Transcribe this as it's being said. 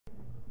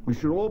We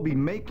should all be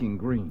making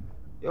green.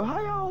 Yo, how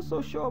y'all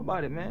so sure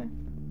about it, man?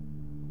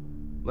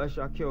 Unless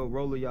y'all killed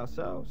Roller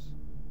yourselves.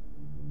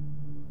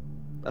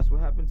 That's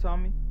what happened,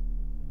 Tommy?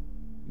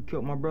 You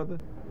killed my brother?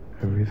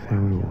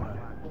 Everything we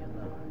wanted.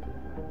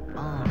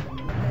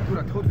 Dude,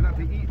 I told you not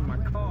to eat in my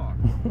car.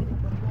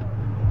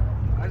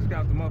 I just got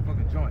out the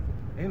motherfucking joint.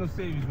 Ain't no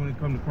saviors when it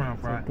come to crown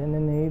fried.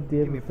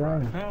 Give me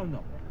fries. Hell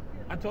no.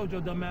 I told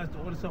your dumb ass to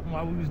order something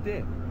while we was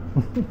there.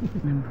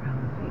 I'm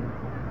proud of you.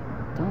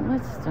 Don't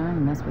let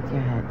Stern mess with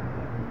your head.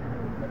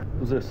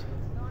 Who's this?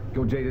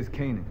 Yo, Jay, this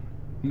Kanan.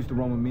 He used to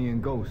run with me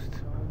and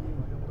Ghost.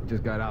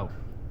 Just got out.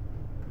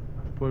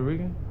 Puerto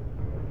Rican?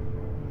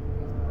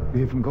 You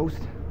hear from Ghost?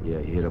 Yeah,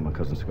 he hit up my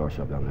cousin's cigar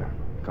shop down there.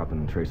 Copping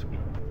untraceable.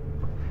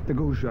 The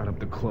girl who shot up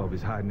the club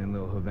is hiding in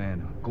Little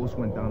Havana. Ghost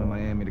went down to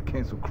Miami to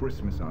cancel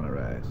Christmas on her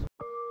ass.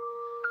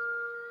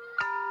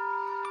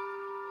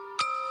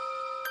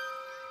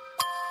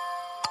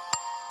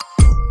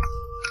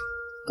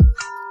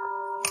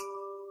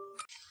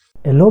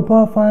 Hello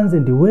Power fans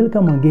and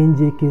welcome again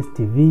JK's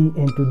TV,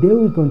 and today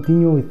we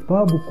continue with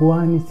Power Book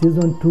 1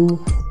 Season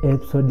 2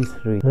 Episode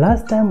 3.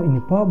 Last time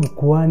in Power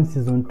Book 1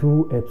 Season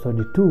 2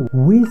 Episode 2,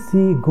 we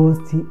see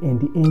Ghost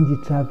and Angie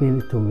travel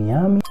to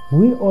Miami.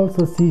 We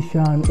also see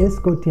Sean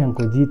escorting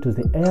Uncle G to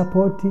the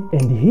airport,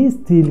 and he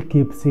still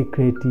keeps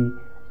secret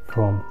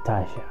from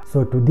Tasha.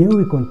 So today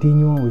we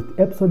continue with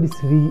episode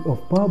 3 of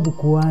Power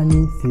Book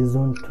 1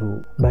 Season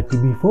 2. But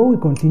before we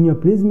continue,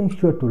 please make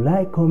sure to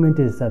like, comment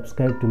and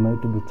subscribe to my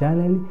YouTube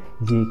channel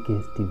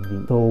JK's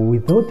TV. So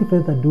without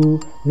further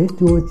ado,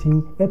 let's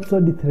watching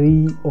episode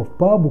 3 of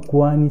Power Book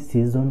 1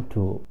 Season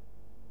 2.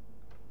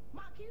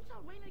 Mom, can you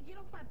tell Raina to get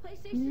off my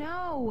PlayStation?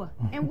 No.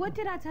 And what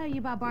did I tell you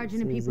about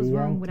barging in people's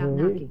room without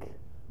knocking?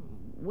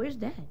 Where's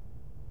Dad?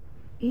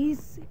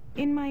 He's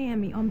in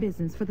Miami on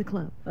business for the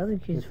club. Other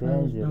kids'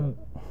 friends don't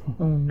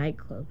own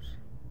nightclubs.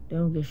 They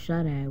don't get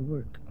shot at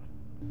work.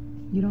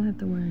 You don't have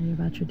to worry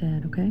about your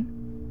dad, okay?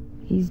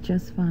 He's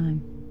just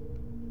fine.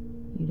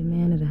 You the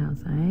man of the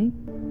house, all right?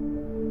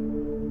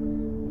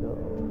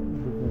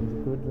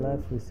 Living good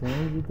life with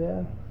Angie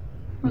there.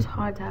 It was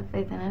hard to have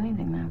faith in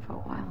anything there for a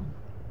while.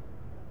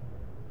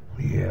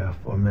 Yeah,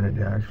 for a minute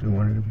they actually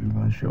wondered if you were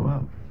going to show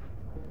up.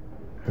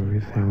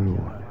 Everything we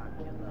wanted.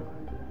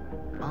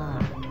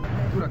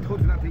 Dude, I told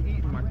you not to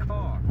eat in my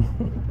car.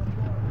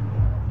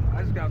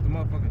 I just got out the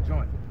motherfucking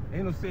joint.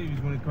 Ain't no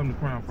saviors when it come to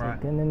crown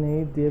fried.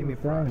 Give me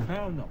fries.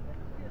 Hell no.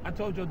 I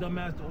told your dumb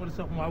ass to order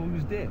something while we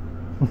was there.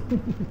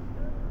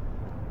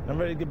 I'm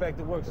ready to get back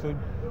to work, so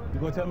you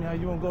gonna tell me how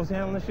you and Ghost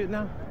handling this shit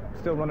now?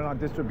 Still running our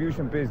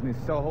distribution business,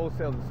 sell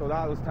wholesale to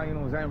Soldados,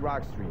 Taínos, and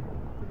Rock Street.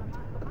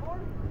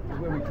 This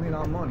is where we clean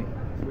our money,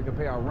 so we can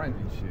pay our rent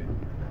and shit.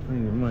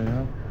 Clean your money,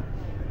 huh?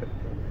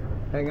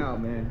 Hang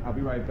out, man. I'll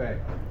be right back.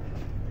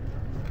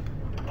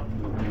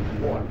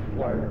 What?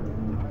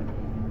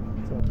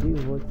 So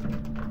he's watching.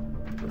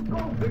 Let's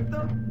go,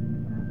 Victor.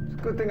 It's a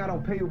good thing I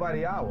don't pay you by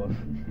the hour.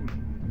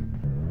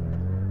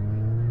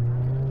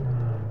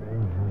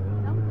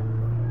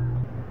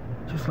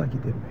 Just like you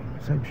did me.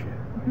 Same shit.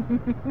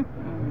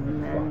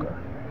 Fucker.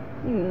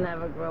 You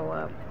never grow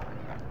up.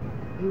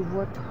 You've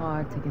worked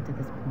hard to get to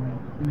this point,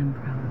 and I'm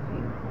proud of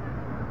you.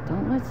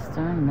 Don't let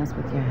Stern mess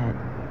with your head.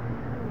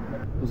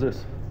 Who's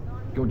this?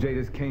 Yo, Jay,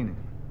 this Kanan.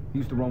 He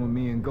used to run with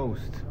me and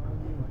Ghost.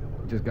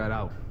 Just got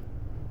out.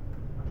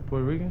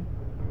 Puerto Rican?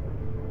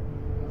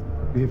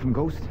 You hear from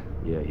Ghost?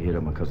 Yeah, he hit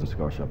up my cousin's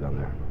cigar shop down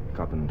there.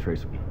 Copping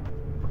untraceable.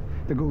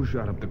 The girl who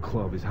shot up the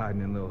club is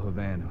hiding in Little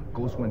Havana.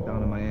 Ghost went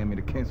down to Miami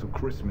to cancel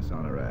Christmas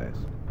on her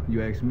ass.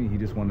 You ask me, he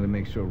just wanted to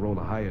make sure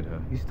Roller hired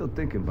her. He's still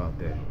thinking about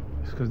that.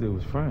 It's because they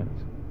was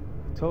friends.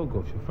 I told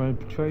Ghost, your friend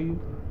betray you,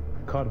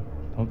 cut him.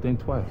 Don't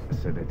think twice. I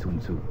said that to him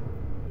too.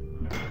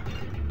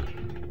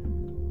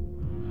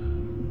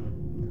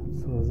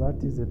 So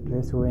that is a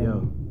place where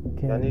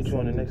I need you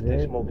on the next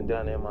day smoking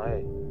down the MIA.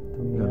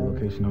 You got a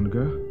location on the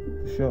girl?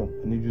 For sure.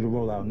 I need you to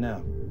roll out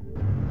now.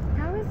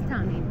 How is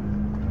Tommy?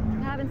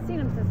 I haven't seen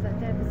him since that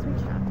day at the sweet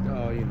shop.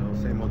 Oh, you know,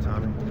 same old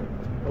Tommy.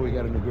 Oh, we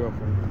got a new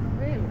girlfriend.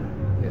 Really?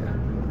 Yeah.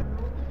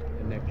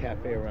 And that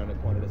cafe around the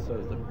corner that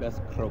serves the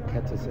best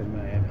croquetas in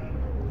Miami.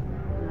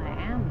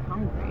 I am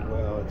hungry.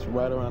 Well, it's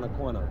right around the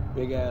corner.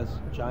 Big ass,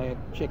 giant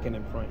chicken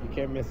in front. You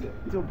can't miss it.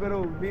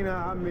 Pero vine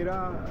a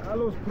mirar a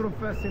los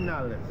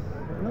profesionales.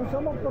 No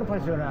somos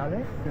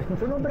profesionales.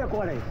 ¿Tu nombre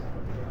cuál es?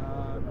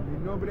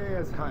 Mi nombre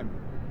es Jaime.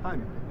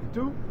 Jaime. ¿Y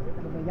tú?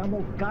 Me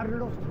llamo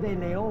Carlos de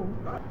León.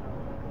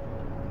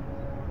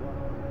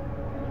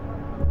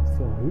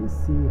 So we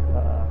see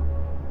her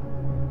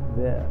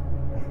there.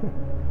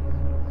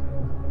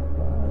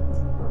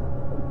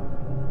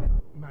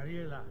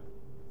 Mariela,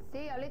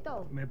 Sí,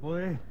 Alito. ¿me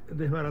puedes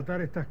desbaratar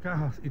estas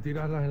cajas y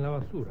tirarlas en la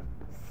basura?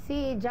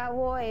 Sí, ya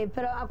voy,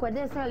 pero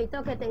acuérdese,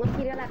 Alito, que tengo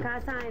que ir a la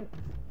casa.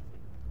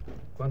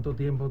 ¿Cuánto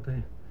tiempo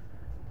te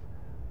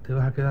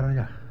vas a quedar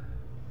allá?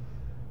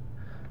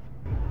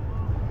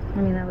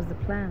 I mean, that was the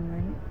plan,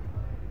 right?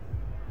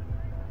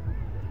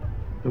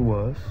 It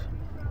was.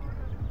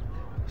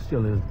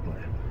 Still is the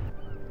plan.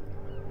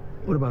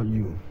 What about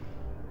you?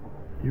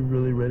 You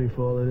really ready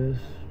for all of this?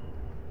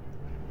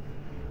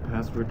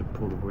 password to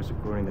pull the voice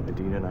recording that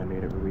Medina and I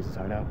made at Rui's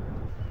hideout?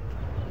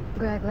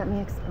 Greg, let me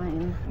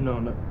explain.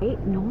 No. Wait,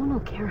 no one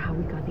will care how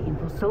we got the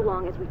info so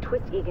long as we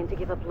twist Egan to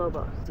give up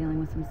Lobos. Dealing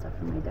with some stuff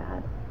from my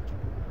dad.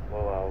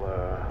 Well,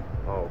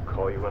 I'll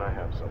call you when I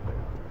have something.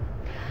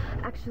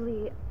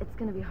 Actually, it's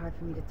gonna be hard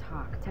for me to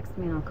talk. Text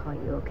me and I'll call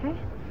you, okay?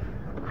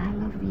 I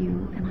love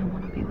you and I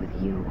want to be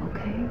with you,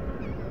 okay?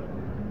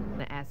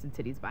 The ass and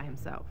titties by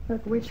himself.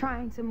 Look, we're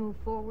trying to move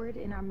forward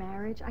in our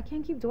marriage. I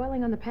can't keep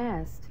dwelling on the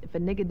past. If a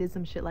nigga did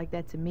some shit like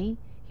that to me,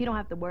 he don't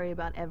have to worry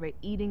about ever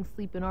eating,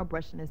 sleeping, or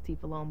brushing his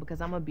teeth alone because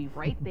I'm gonna be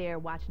right there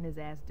watching his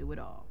ass do it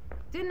all.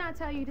 Didn't I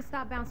tell you to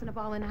stop bouncing the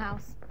ball in the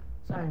house?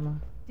 Sorry,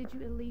 Mom. Did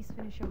you at least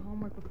finish your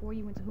homework before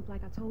you went to hoop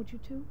like I told you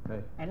to?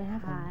 Hey. I didn't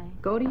have Hi.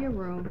 Go to your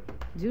room.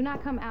 Do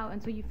not come out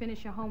until you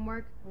finish your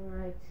homework. All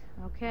right.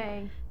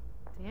 Okay.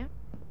 Damn.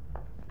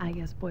 I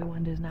guess Boy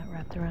Wonder's not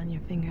wrapped around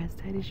your finger as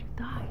tight as you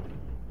thought.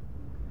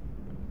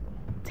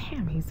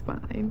 Damn, he's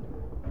fine.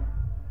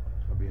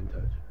 I'll be in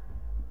touch.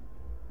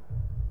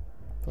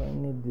 So I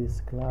need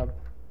this club.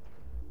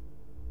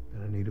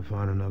 And I need to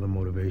find another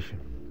motivation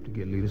to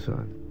get Lee to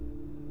sign.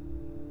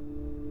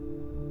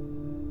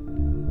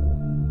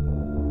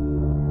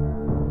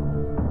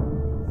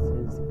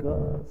 Says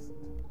Ghost.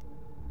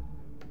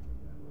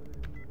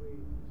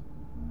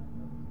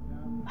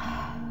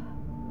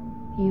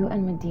 You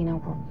and Medina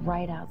were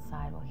right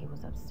outside while he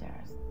was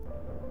upstairs.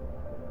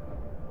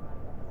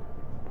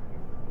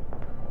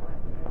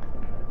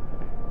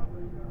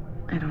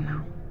 I don't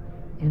know.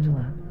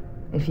 Angela,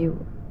 if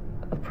you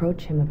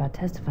approach him about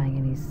testifying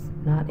and he's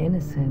not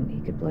innocent, he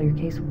could blow your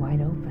case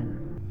wide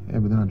open. Yeah,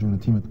 but then I joined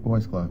a team at the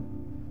boys' club.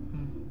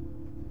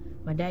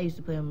 My dad used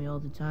to play with me all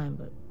the time,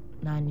 but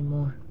not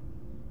anymore.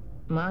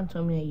 Mom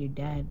told me that your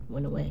dad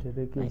went away.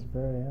 Tariq is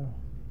very young.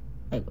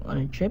 Like on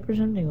a trip or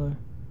something, or?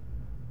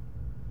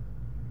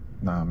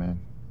 Nah, man.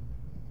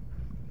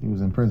 He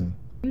was in prison.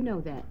 You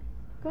know that.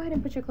 Go ahead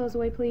and put your clothes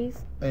away,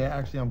 please. Hey,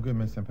 actually, I'm good,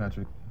 Miss St.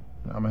 Patrick.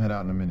 I'm gonna head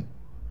out in a minute.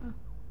 Oh.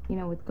 You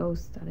know, with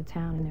Ghost out of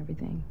town and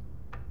everything.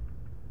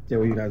 Yeah,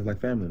 well, you guys are like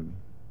family to me.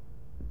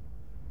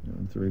 You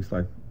know, Tariq's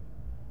like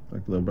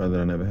the little brother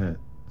I never had,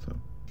 so.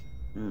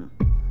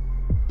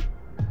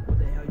 What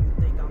the hell you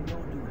think I'm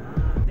gonna do,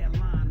 huh? That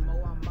line, Mo,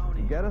 I'm on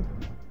it. You get him?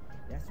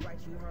 That's right,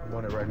 you heard. I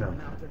want it right now.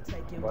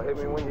 Well, hit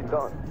me when you're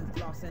done.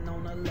 You flossing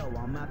on the low.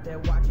 I'm out there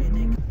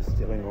watching it.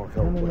 Still ain't gonna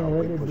help with our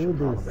weight pushing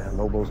power, man.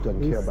 Lobos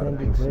doesn't care about a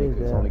pink sneaker.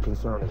 His only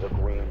concern is a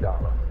green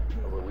dollar.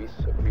 Ruiz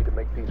agreed to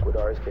make peace with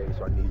RSK,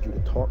 so I need you to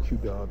talk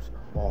Q-Dubs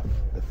off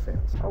the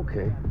fence.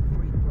 Okay.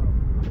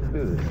 Let's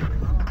do this.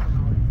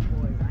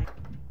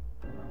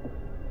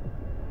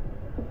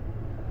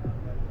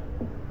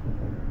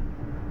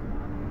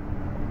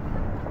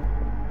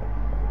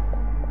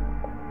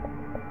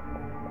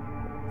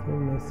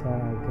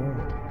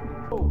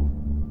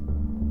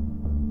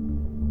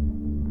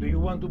 Do you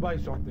want to buy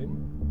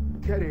something?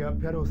 Quería,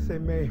 pero se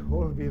me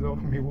olvidó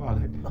mi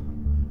wallet.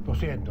 Lo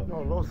siento.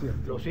 No, lo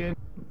siento. Lo siento.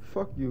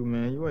 Fuck you,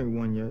 man. You ain't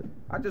won yet.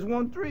 I just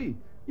won 3.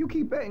 You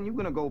keep betting, you're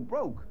gonna go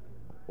broke.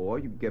 Or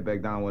you can get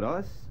back down with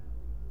us.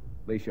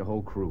 Lace your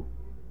whole crew.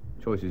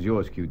 Choice is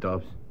yours,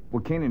 Q-Dubs.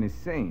 What Kanan is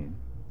saying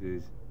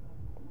is,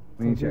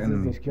 we ain't your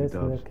enemies,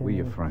 Q-Dubs. We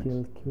your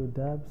friends.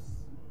 Q-Dubs.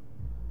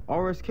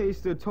 RSK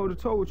stood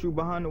toe-to-toe with you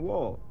behind the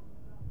wall.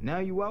 Now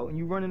you out and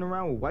you running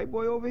around with white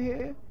boy over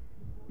here?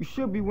 You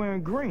should be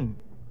wearing green.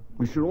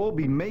 We should all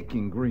be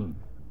making green.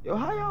 Yo,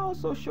 how y'all all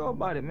so sure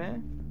about it,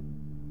 man?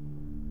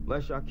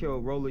 Unless y'all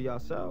kill Roller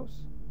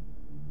yourselves.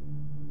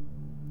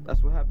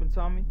 That's what happened,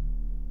 Tommy?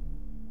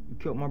 You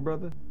killed my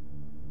brother?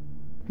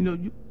 You know,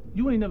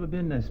 you ain't never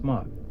been that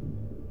smart.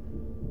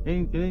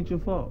 It ain't your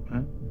fault,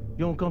 man.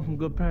 You don't come from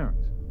good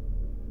parents.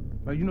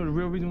 Right? You know the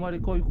real reason why they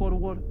call you quarter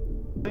water?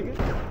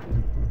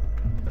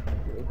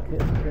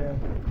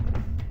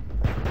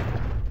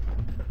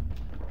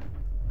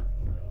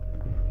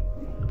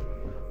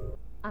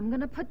 I'm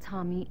gonna put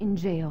Tommy in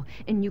jail,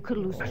 and you could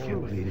lose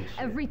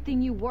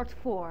everything you worked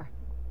for.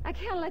 I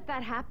can't let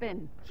that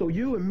happen. So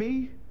you and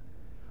me,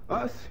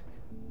 us,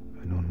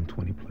 I've known him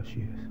 20 plus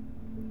years.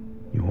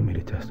 You want me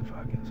to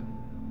testify against him?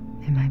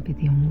 It might be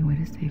the only way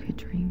to save your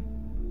dream.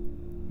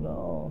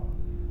 No,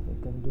 you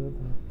can do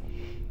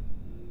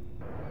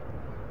that.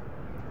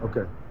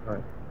 Okay, all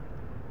right.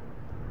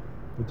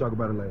 We'll talk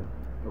about it later.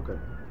 Okay.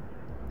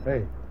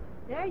 Hey.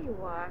 There you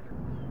are.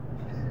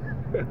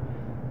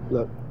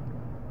 Look,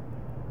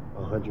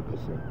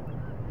 100%.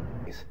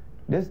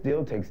 This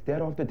deal takes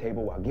debt off the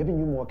table while giving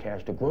you more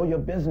cash to grow your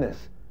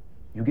business.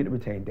 You get to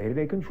retain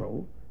day-to-day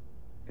control.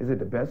 Is it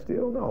the best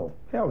deal? No.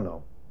 Hell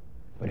no.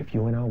 But if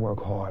you and I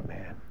work hard,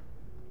 man,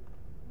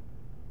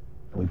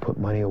 and we put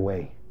money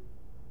away,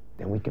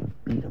 then we can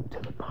beat him to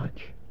the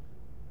punch.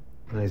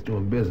 Nice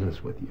doing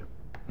business with you.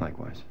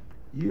 Likewise.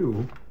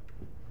 You're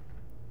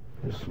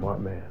a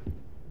smart man.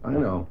 I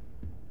know.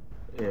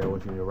 Yeah,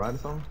 what, you need a ride or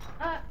something?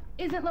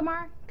 Isn't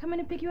Lamar coming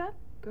to pick you up?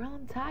 Girl,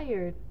 I'm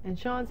tired. And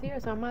Sean's here,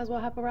 so I might as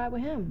well have a ride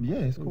with him. Yeah,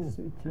 it's cool.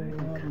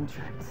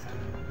 Contracts.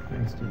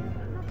 Thanks to you.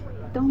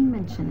 Don't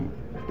mention it.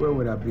 Where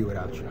would I be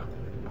without you?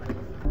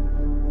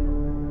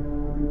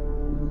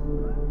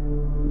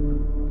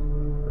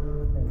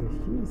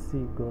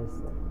 see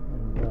Ghost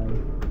and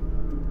Brian.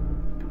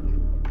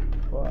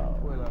 Wow.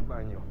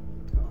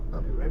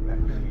 I'll be right back.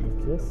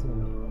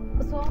 Interesting.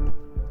 What's wrong?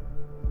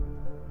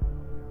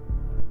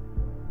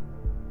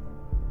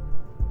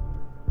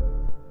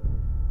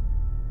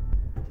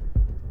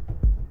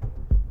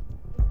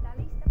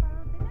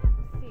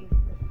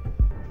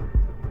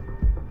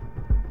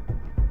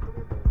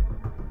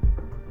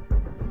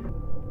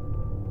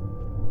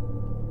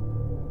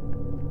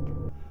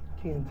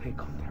 ¿Quién te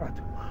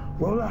contrato?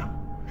 Rolla.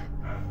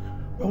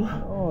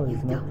 Rolla. Oh,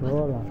 it's not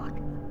Rolla.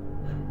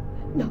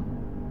 No.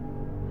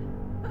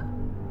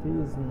 He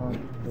is not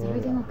Is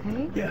everything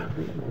okay? Yeah.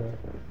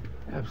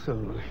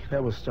 Absolutely.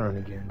 That was Stern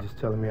again, just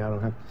telling me I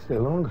don't have to stay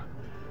longer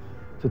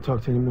to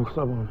talk to any more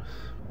club owners.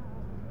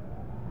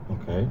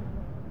 Okay.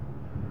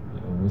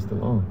 What's the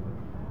loan?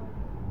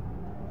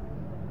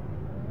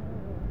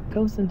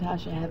 Ghost and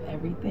Tasha have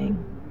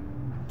everything.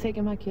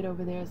 Taking my kid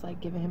over there is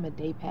like giving him a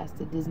day pass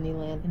to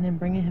Disneyland and then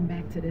bringing him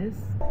back to this.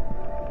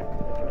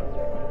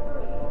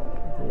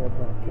 They're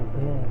back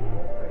again.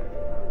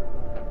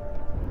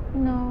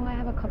 No, I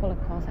have a couple of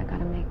calls I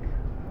gotta make.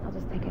 I'll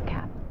just take a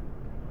cab.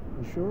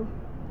 You sure?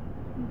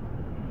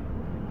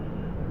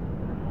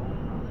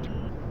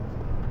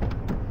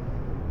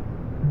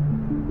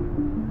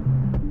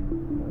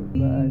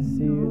 Bye,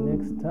 see you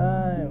next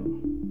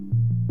time.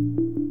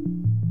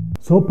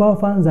 So Power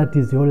fans, that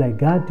is all I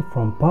got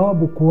from Power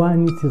Book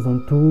 1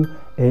 Season 2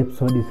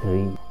 Episode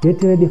 3.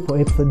 Get ready for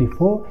Episode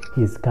 4,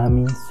 he's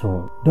coming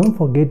soon. Don't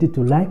forget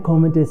to like,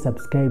 comment and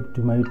subscribe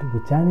to my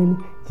YouTube channel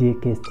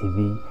JKS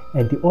TV.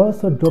 And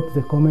also drop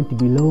the comment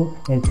below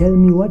and tell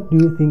me what do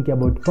you think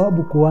about Power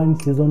Book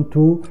 1 Season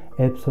 2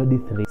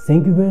 Episode 3.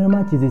 Thank you very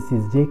much, this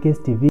is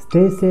JKS TV.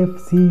 Stay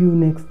safe, see you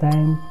next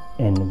time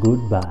and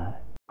goodbye.